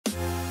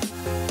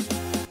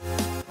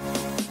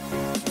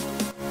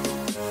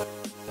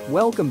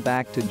Welcome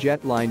back to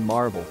Jetline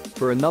Marvel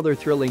for another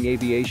thrilling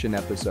aviation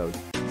episode.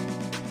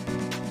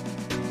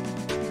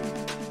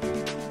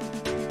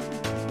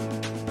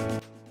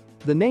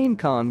 The name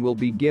KAAN will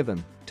be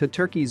given to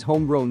Turkey's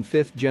homegrown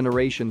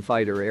fifth-generation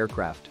fighter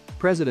aircraft,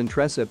 President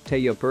Recep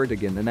Tayyip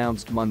Erdogan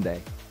announced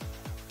Monday.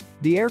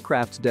 The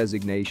aircraft's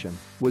designation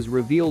was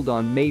revealed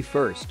on May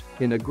 1st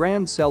in a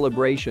grand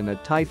celebration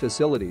at Thai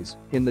facilities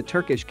in the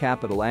Turkish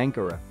capital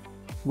Ankara,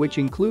 which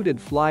included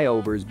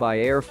flyovers by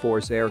Air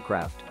Force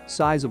aircraft,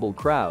 sizable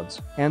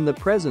crowds, and the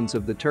presence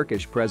of the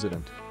Turkish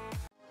president.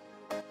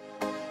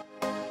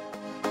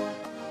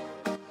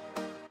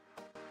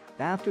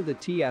 After the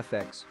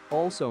TFX,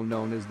 also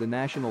known as the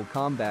National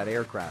Combat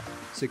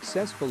Aircraft,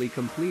 successfully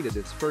completed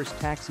its first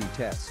taxi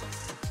test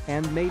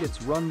and made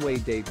its runway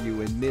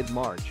debut in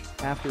mid-March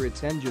after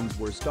its engines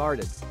were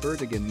started,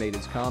 Erdogan made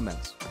his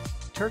comments.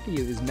 Turkey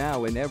is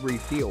now in every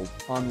field,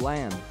 on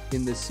land,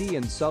 in the sea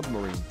and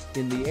submarine,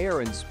 in the air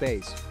and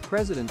space,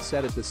 President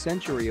said at the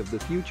Century of the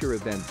Future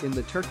event in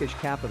the Turkish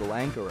capital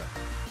Ankara.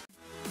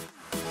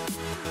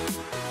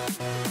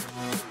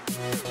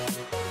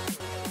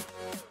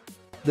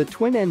 The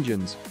twin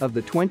engines of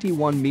the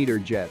 21-meter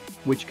jet,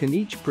 which can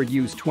each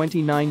produce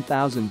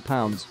 29,000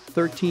 pounds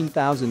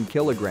 (13,000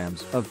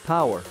 kilograms) of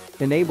power,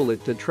 enable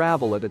it to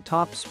travel at a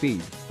top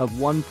speed of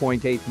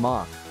 1.8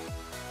 Mach.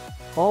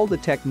 All the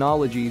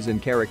technologies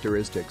and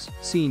characteristics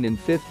seen in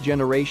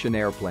fifth-generation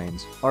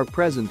airplanes are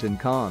present in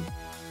KAAN.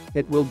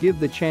 It will give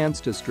the chance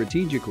to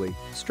strategically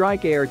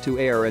strike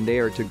air-to-air and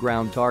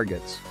air-to-ground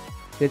targets.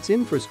 Its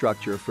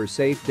infrastructure for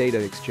safe data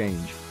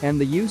exchange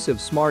and the use of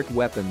smart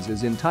weapons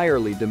is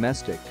entirely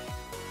domestic.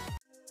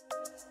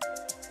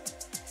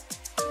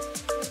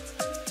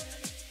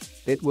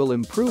 It will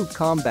improve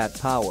combat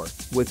power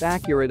with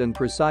accurate and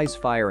precise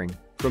firing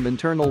from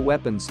internal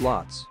weapon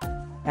slots.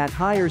 At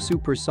higher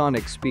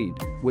supersonic speed,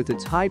 with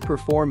its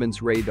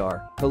high-performance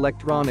radar,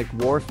 electronic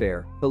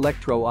warfare,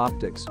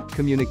 electro-optics,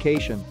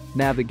 communication,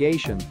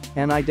 navigation,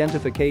 and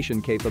identification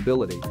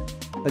capability.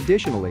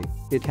 Additionally,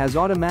 it has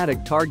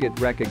automatic target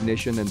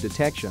recognition and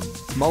detection,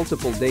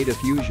 multiple data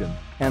fusion,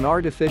 and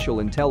artificial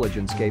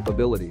intelligence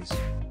capabilities.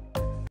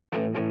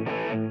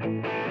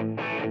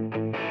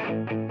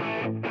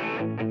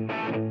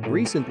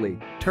 Recently,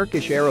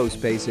 Turkish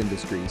aerospace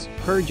industries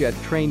Hurjet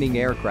training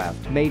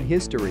aircraft made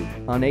history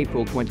on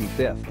April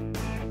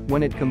 25th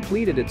when it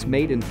completed its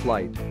maiden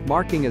flight,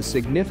 marking a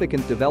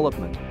significant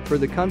development for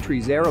the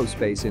country's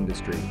aerospace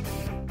industry.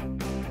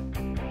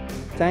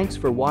 Thanks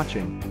for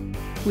watching.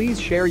 Please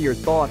share your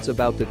thoughts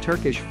about the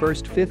Turkish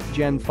first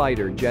fifth-gen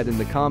fighter jet in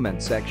the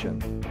comment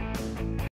section.